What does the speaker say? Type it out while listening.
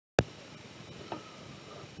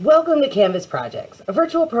Welcome to Canvas Projects, a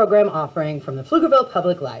virtual program offering from the Pflugerville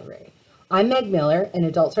Public Library. I'm Meg Miller, an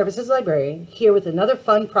Adult Services Librarian, here with another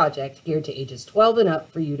fun project geared to ages 12 and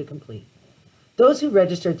up for you to complete. Those who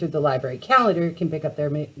registered through the library calendar can pick up their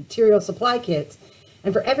material supply kits,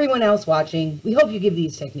 and for everyone else watching, we hope you give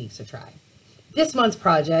these techniques a try. This month's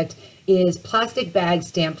project is plastic bag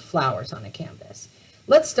stamped flowers on a canvas.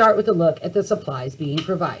 Let's start with a look at the supplies being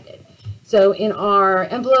provided. So in our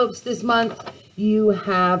envelopes this month, you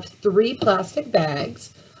have 3 plastic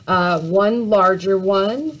bags, one larger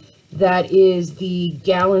one that is the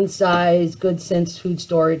gallon size Good Sense food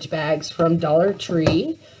storage bags from Dollar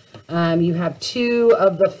Tree. You have 2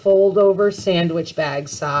 of the fold over sandwich bag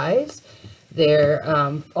size. They're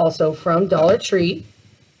also from Dollar Tree.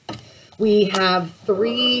 We have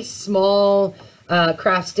 3 small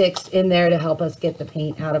craft sticks in there to help us get the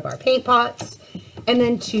paint out of our paint pots, and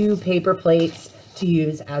then 2 paper plates to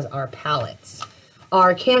use as our palettes.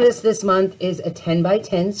 Our canvas this month is a 10 by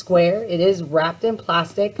 10 square. It is wrapped in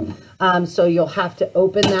plastic, so you'll have to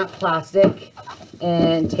open that plastic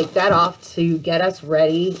and take that off to get us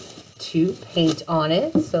ready to paint on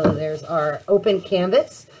it. So there's our open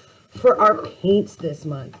canvas for our paints this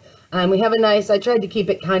month. We have a nice, I tried to keep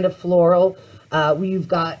it kind of floral. We've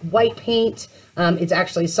got white paint. It's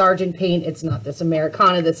actually Sargent paint. It's not this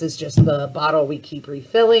Americana. This is just the bottle we keep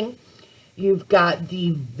refilling. You've got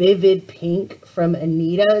the vivid pink from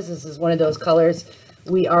Anita's. This is one of those colors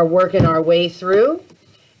we are working our way through.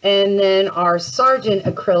 And then our Sargent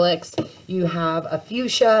acrylics, you have a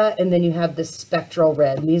fuchsia, and then you have the spectral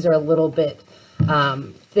red. And these are a little bit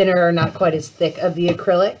thinner, not quite as thick of the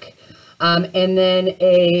acrylic. And then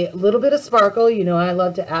a little bit of sparkle. You know, I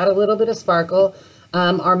love to add a little bit of sparkle.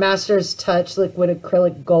 Our Master's Touch liquid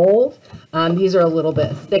acrylic gold. These are a little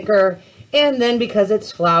bit thicker. And then because it's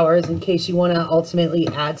flowers, in case you want to ultimately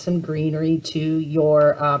add some greenery to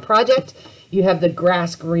your project, you have the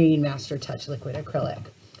grass green Master Touch liquid acrylic.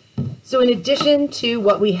 So in addition to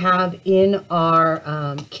what we have in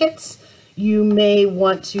our kits, you may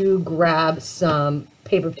want to grab some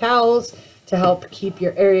paper towels to help keep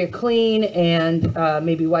your area clean and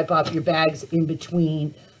maybe wipe off your bags in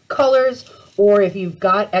between colors. Or if you've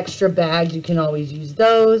got extra bags, you can always use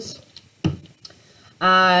those.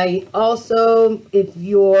 I also, if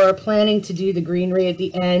you're planning to do the greenery at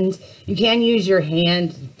the end, you can use your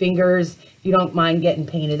hand, fingers, if you don't mind getting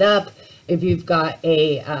painted up. If you've got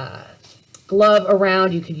a glove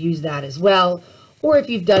around, you could use that as well. Or if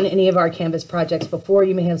you've done any of our canvas projects before,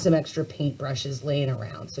 you may have some extra paint brushes laying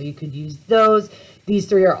around, so you could use those. These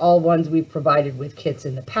 3 are all ones we've provided with kits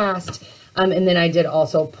in the past. And then I did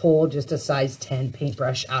also pull just a size 10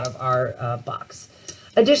 paintbrush out of our box.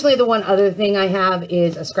 Additionally, the one other thing I have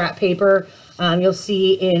is a scrap paper. You'll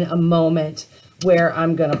see in a moment where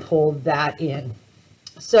I'm going to pull that in.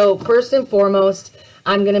 So first and foremost,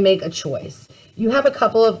 I'm going to make a choice. You have a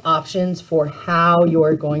couple of options for how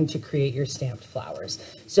you're going to create your stamped flowers.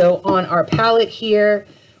 So on our palette here,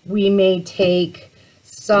 we may take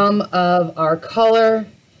some of our color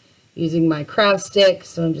using my craft stick.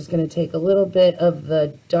 So I'm just going to take a little bit of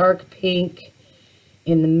the dark pink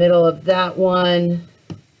in the middle of that one.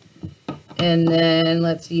 And then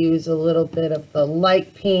let's use a little bit of the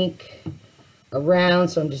light pink around.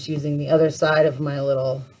 So I'm just using the other side of my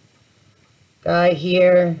little guy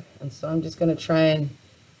here. And so I'm just going to try and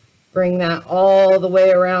bring that all the way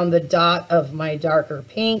around the dot of my darker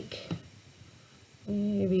pink.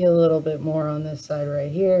 Maybe a little bit more on this side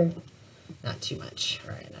right here. Not too much.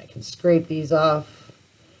 All right, and I can scrape these off,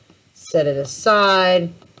 set it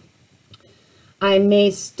aside. I may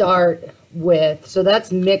start with, so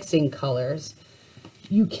that's mixing colors.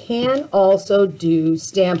 You can also do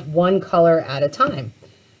stamp one color at a time.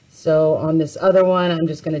 So on this other one, I'm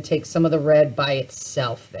just going to take some of the red by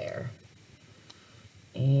itself there.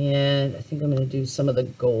 And I think I'm going to do some of the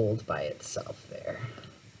gold by itself there.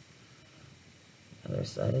 Other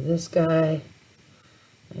side of this guy.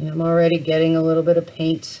 And I'm already getting a little bit of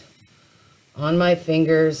paint on my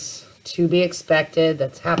fingers, to be expected.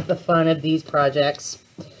 That's half the fun of these projects.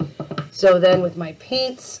 So then with my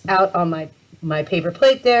paints out on my paper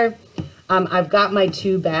plate there, I've got my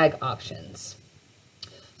 2 bag options.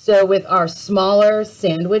 So with our smaller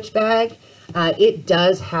sandwich bag, it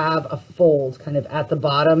does have a fold kind of at the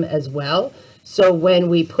bottom as well. So when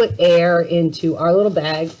we put air into our little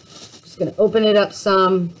bag, I'm just going to open it up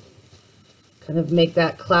some, kind of make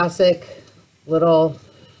that classic little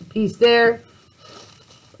piece there,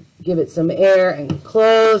 give it some air and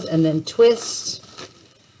close, and then twist.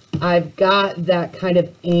 I've got that kind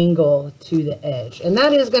of angle to the edge, and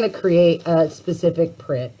that is going to create a specific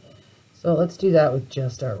print. So let's do that with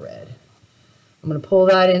just our red. I'm going to pull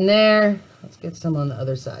that in there. Let's get some on the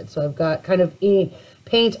other side. So I've got kind of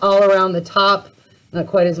paint all around the top, not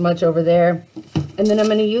quite as much over there. And then I'm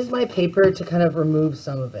going to use my paper to kind of remove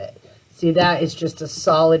some of it. See, that is just a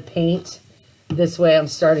solid paint. This way I'm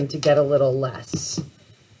starting to get a little less.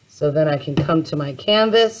 So then I can come to my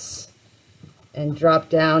canvas and drop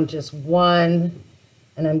down just one,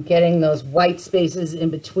 and I'm getting those white spaces in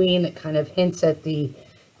between that kind of hints at the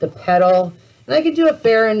petal. And I can do a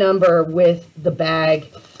fair number with the bag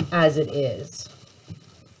as it is.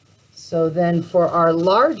 So then for our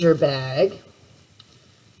larger bag,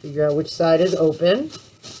 figure out which side is open.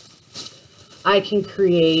 I can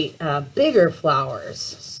create bigger flowers.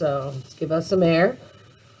 So let's give us some air.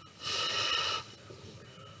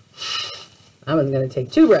 I'm going to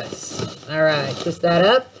take 2 breaths. All right, twist that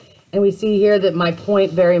up. And we see here that my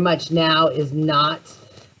point very much now is not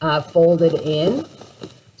folded in.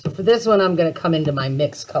 So for this one, I'm going to come into my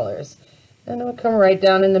mixed colors. And I'm going to come right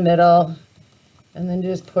down in the middle and then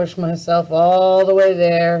just push myself all the way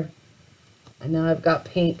there. And now I've got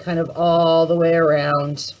paint kind of all the way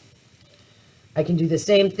around. I can do the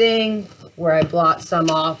same thing where I blot some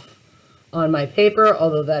off on my paper,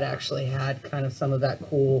 although that actually had kind of some of that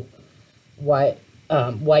cool white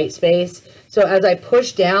space. So as I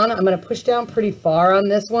push down, I'm going to push down pretty far on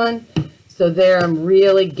this one. So there I'm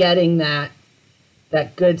really getting that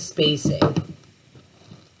good spacing.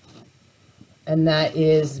 And that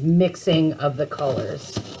is mixing of the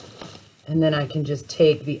colors. And then I can just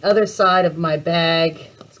take the other side of my bag.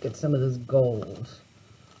 Let's get some of this gold.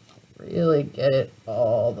 Really get it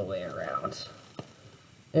all the way around.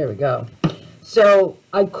 There we go. So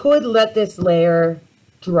I could let this layer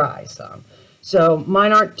dry some. So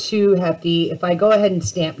mine aren't too hefty. If I go ahead and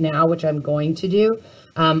stamp now, which I'm going to do,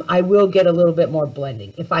 I will get a little bit more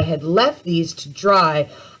blending. If I had left these to dry,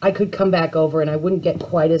 I could come back over and I wouldn't get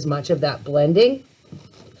quite as much of that blending.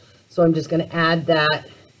 So I'm just going to add that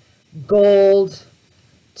gold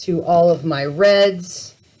to all of my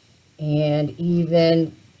reds and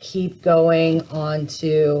even keep going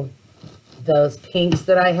onto those pinks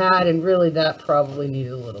that I had. And really that probably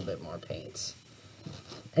needed a little bit more paint.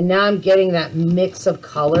 And now I'm getting that mix of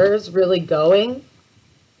colors really going.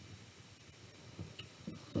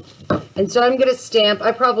 And so I'm going to stamp.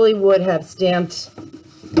 I probably would have stamped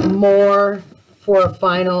more for a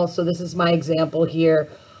final. So this is my example here.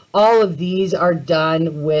 All of these are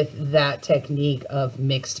done with that technique of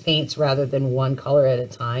mixed paints rather than one color at a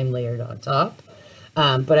time layered on top.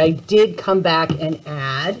 But I did come back and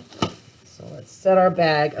add. So let's set our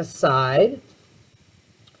bag aside.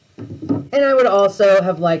 And I would also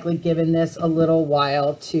have likely given this a little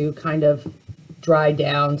while to kind of dry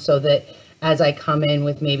down so that as I come in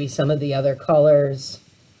with maybe some of the other colors,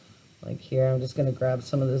 like here, I'm just going to grab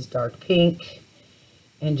some of this dark pink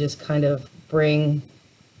and just kind of bring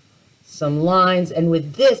some lines. And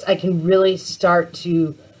with this, I can really start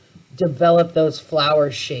to develop those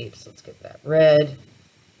flower shapes. Let's get that red.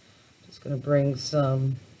 Just going to bring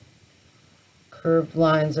some curved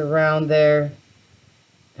lines around there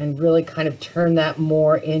and really kind of turn that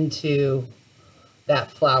more into that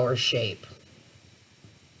flower shape.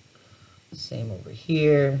 Same over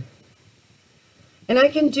here. And I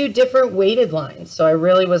can do different weighted lines. So I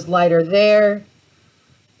really was lighter there.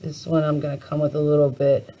 This one I'm going to come with a little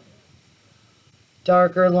bit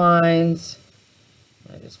darker lines.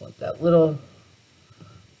 I just want that little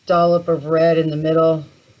dollop of red in the middle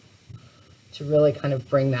to really kind of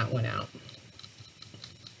bring that one out.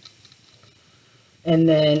 And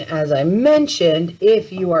then, as I mentioned,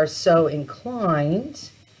 if you are so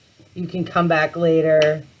inclined, you can come back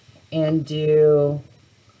later and do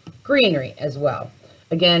greenery as well.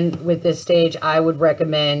 Again, with this stage, I would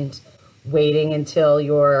recommend waiting until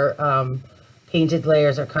your painted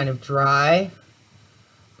layers are kind of dry,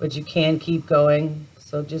 but you can keep going.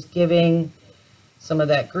 So just giving some of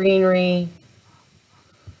that greenery.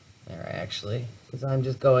 There, actually, because I'm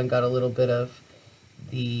just got a little bit of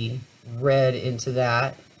the red into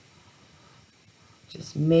that.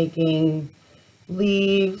 Just making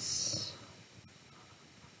leaves.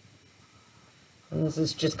 And this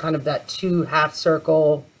is just kind of that 2 half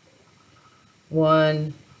circle.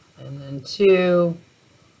 1 and then 2.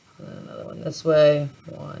 And then another one this way.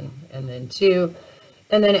 1 and then 2.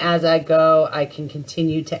 And then as I go, I can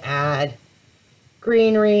continue to add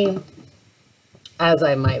greenery as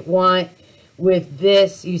I might want. With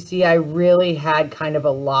this, you see I really had kind of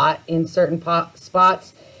a lot in certain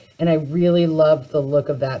spots, and I really loved the look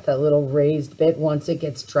of that little raised bit once it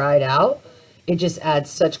gets dried out. It just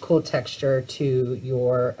adds such cool texture to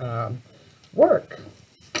your work.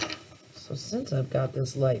 So since I've got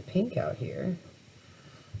this light pink out here,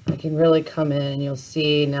 I can really come in and you'll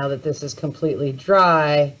see now that this is completely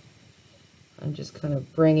dry, I'm just kind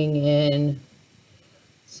of bringing in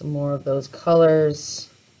some more of those colors.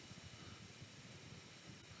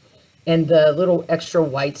 And the little extra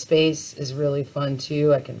white space is really fun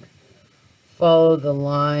too. I can follow the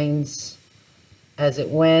lines as it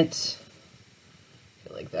went. I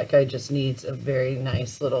feel like that guy just needs a very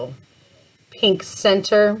nice little pink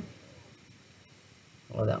center.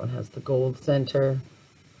 Oh, that one has the gold center.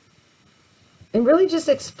 And really just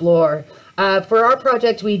explore. For our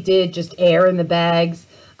project, we did just air in the bags.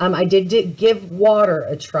 I did give water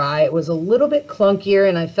a try. It was a little bit clunkier,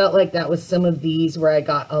 and I felt like that was some of these where I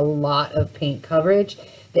got a lot of paint coverage.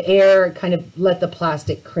 The air kind of let the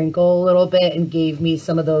plastic crinkle a little bit and gave me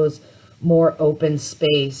some of those more open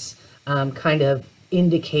space, kind of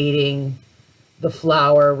indicating the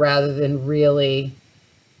flower rather than really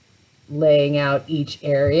laying out each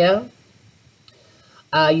area.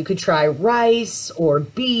 You could try rice or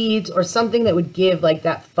beads or something that would give like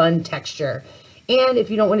that fun texture. And if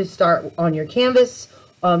you don't want to start on your canvas,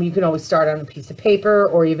 you can always start on a piece of paper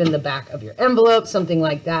or even the back of your envelope, something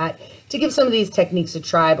like that, to give some of these techniques a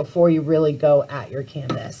try before you really go at your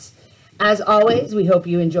canvas. As always, we hope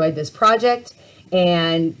you enjoyed this project,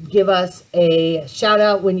 and give us a shout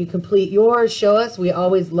out when you complete yours. Show us. We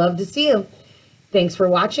always love to see them. Thanks for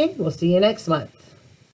watching. We'll see you next month.